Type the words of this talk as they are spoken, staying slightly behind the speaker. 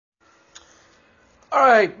All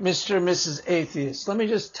right, Mr. and Mrs. Atheist, let me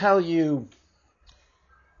just tell you,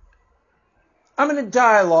 I'm in a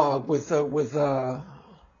dialogue with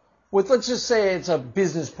let's just say it's a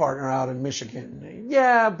business partner out in Michigan.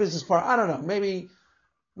 Yeah, business partner. I don't know.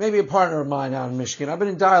 Maybe a partner of mine out in Michigan. I've been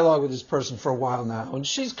in dialogue with this person for a while now, and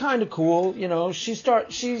she's kind of cool. You know, she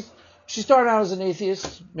started out as an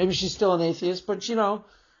atheist. Maybe she's still an atheist, but you know,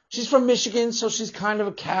 she's from Michigan, so she's kind of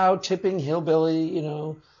a cow tipping hillbilly. You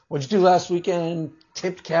know, what'd you do last weekend?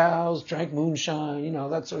 Tipped cows, drank moonshine. You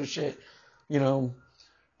know, that sort of shit. You know,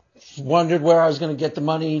 wondered where I was going to get the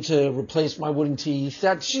money to replace my wooden teeth.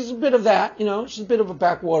 That she's a bit of that. You know, she's a bit of a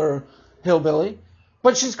backwater hillbilly,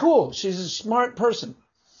 but she's cool. She's a smart person.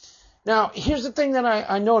 Now, here's the thing that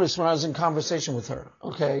I noticed when I was in conversation with her,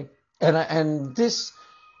 okay? And this,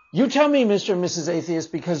 you tell me, Mr. and Mrs.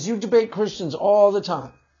 Atheist, because you debate Christians all the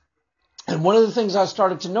time. And one of the things I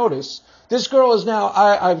started to notice, this girl is now,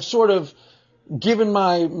 I've sort of given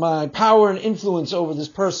my power and influence over this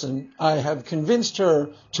person. I have convinced her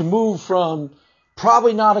to move from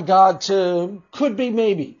probably not a God to could be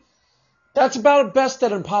maybe. That's about the best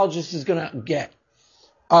that an apologist is going to get.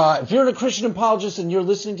 If you're a Christian apologist and you're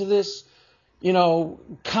listening to this, you know,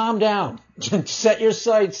 calm down. Set your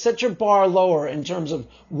sights, set your bar lower in terms of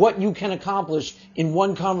what you can accomplish in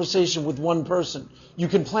one conversation with one person. You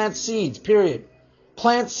can plant seeds, period.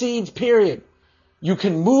 Plant seeds, period. You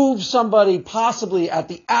can move somebody possibly at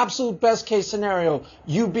the absolute best case scenario,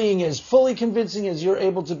 you being as fully convincing as you're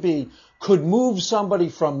able to be, could move somebody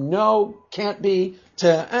from no, can't be,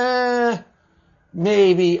 to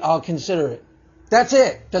maybe I'll consider it. That's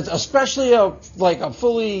it. That's especially a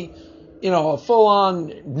fully, you know, a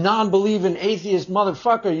full-on non-believing atheist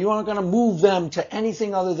motherfucker. You aren't going to move them to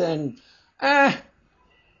anything other than,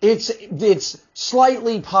 it's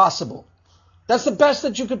slightly possible. That's the best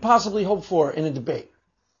that you could possibly hope for in a debate.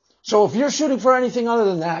 So if you're shooting for anything other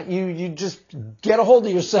than that, you just get a hold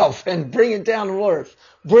of yourself and bring it down to earth.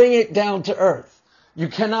 Bring it down to earth. You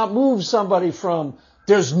cannot move somebody from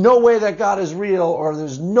there's no way that God is real, or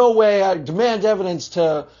there's no way I demand evidence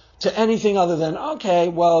to anything other than, okay,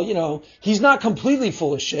 well, you know, he's not completely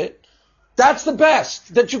full of shit. That's the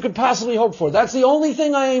best that you could possibly hope for. That's the only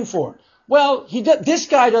thing I aim for. Well, this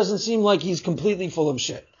guy doesn't seem like he's completely full of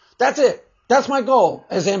shit. That's it. That's my goal.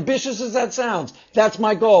 As ambitious as that sounds, that's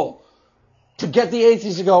my goal. To get the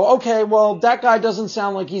atheists to go, okay, well, that guy doesn't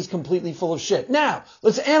sound like he's completely full of shit. Now,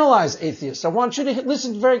 let's analyze atheists. I want you to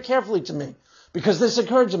listen very carefully to me, because this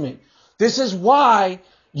occurred to me. This is why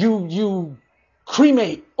you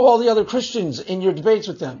cremate all the other Christians in your debates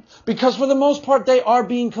with them. Because for the most part, they are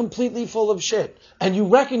being completely full of shit. And you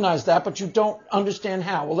recognize that, but you don't understand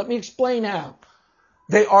how. Well, let me explain how.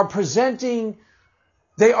 They are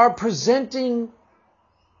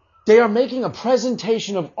making a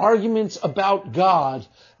presentation of arguments about God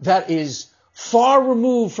that is far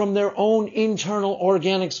removed from their own internal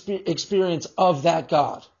organic experience of that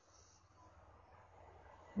God.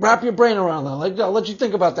 Wrap your brain around that. I'll let you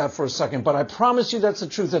think about that for a second, but I promise you that's the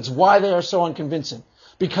truth. That's why they are so unconvincing.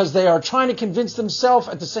 Because they are trying to convince themselves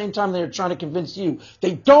at the same time they are trying to convince you.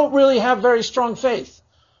 They don't really have very strong faith.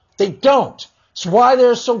 They don't. It's why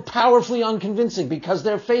they're so powerfully unconvincing, because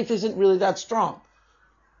their faith isn't really that strong.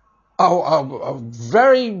 A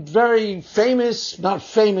very, very famous, not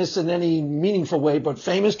famous in any meaningful way, but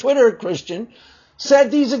famous Twitter Christian said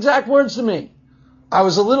these exact words to me. I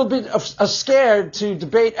was a little bit scared to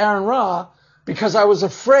debate Aaron Ra because I was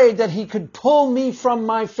afraid that he could pull me from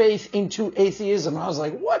my faith into atheism. I was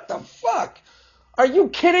like, what the fuck? Are you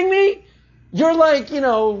kidding me? You're like, you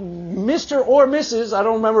know, Mr. or Mrs., I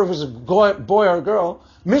don't remember if it was a boy or a girl,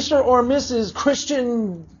 Mr. or Mrs.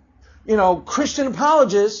 Christian, you know, Christian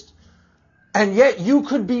apologist, and yet you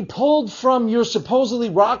could be pulled from your supposedly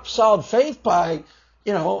rock-solid faith by,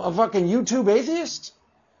 you know, a fucking YouTube atheist?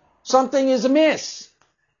 Something is amiss.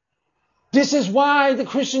 This is why the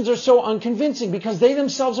Christians are so unconvincing, because they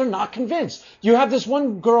themselves are not convinced. You have this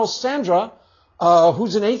one girl, Sandra,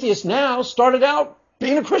 who's an atheist now, started out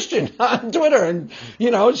being a Christian on Twitter, and,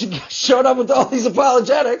 you know, she showed up with all these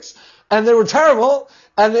apologetics, and they were terrible,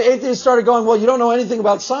 and the atheists started going, well, you don't know anything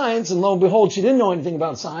about science, and lo and behold, she didn't know anything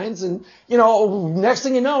about science, and, you know, next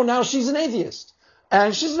thing you know, now she's an atheist.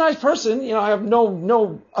 And she's a nice person, you know, I have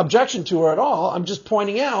no objection to her at all. I'm just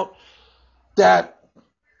pointing out that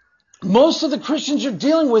most of the Christians you're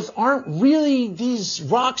dealing with aren't really these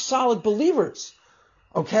rock-solid believers.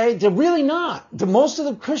 Okay? They're really not. Most of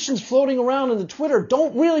the Christians floating around in the Twitter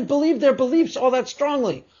don't really believe their beliefs all that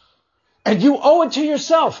strongly. And you owe it to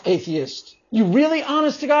yourself, atheist. You really,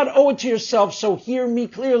 honest to God, owe it to yourself, so hear me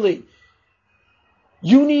clearly.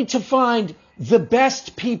 You need to find the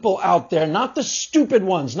best people out there, not the stupid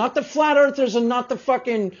ones, not the flat earthers and not the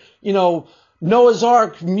fucking, Noah's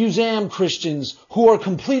Ark Museum Christians who are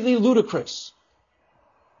completely ludicrous.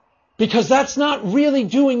 Because that's not really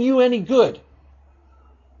doing you any good.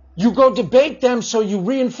 You go debate them so you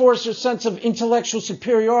reinforce your sense of intellectual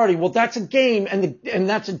superiority. Well, that's a game and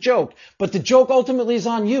that's a joke. But the joke ultimately is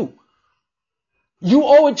on you. You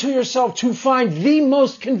owe it to yourself to find the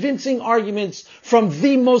most convincing arguments from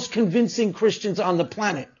the most convincing Christians on the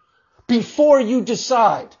planet before you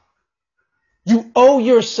decide. You owe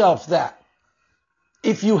yourself that.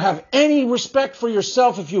 If you have any respect for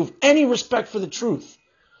yourself, if you have any respect for the truth,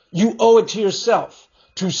 you owe it to yourself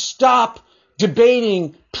to stop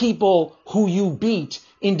debating people who you beat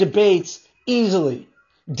in debates easily.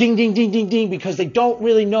 Ding, ding, ding, ding, ding, because they don't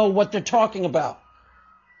really know what they're talking about.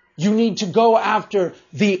 You need to go after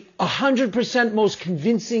the 100% most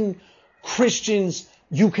convincing Christians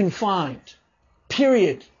you can find.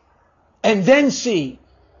 Period. And then see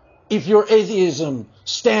if your atheism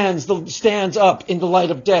stands up in the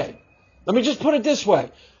light of day. Let me just put it this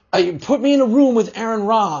way. Put me in a room with Aaron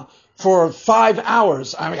Ra for 5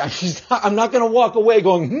 hours. I'm not going to walk away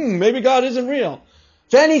going, maybe God isn't real.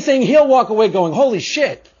 If anything, he'll walk away going, holy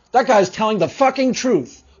shit, that guy's telling the fucking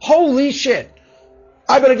truth. Holy shit.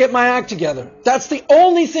 I better get my act together. That's the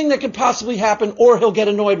only thing that could possibly happen, or he'll get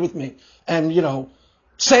annoyed with me and,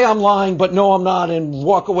 say I'm lying, but no, I'm not, and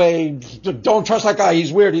walk away. Don't trust that guy.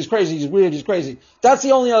 He's weird. He's crazy. He's weird. He's crazy. That's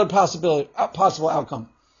the only other possible outcome.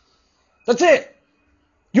 That's it.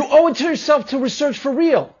 You owe it to yourself to research for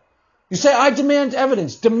real. You say, I demand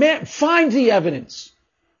evidence. Find the evidence.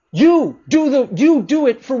 You do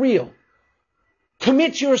it for real.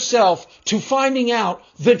 Commit yourself to finding out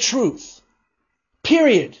the truth.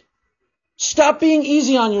 Period. Stop being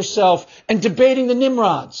easy on yourself and debating the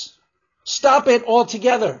Nimrods. Stop it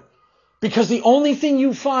altogether. Because the only thing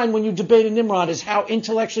you find when you debate a Nimrod is how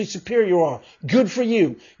intellectually superior you are. Good for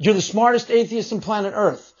you. You're the smartest atheist on planet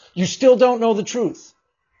Earth. You still don't know the truth.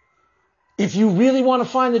 If you really want to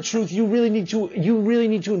find the truth, you really need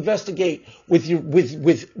to investigate with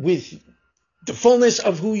the fullness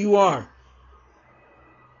of who you are.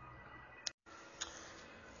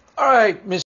 All right, Miss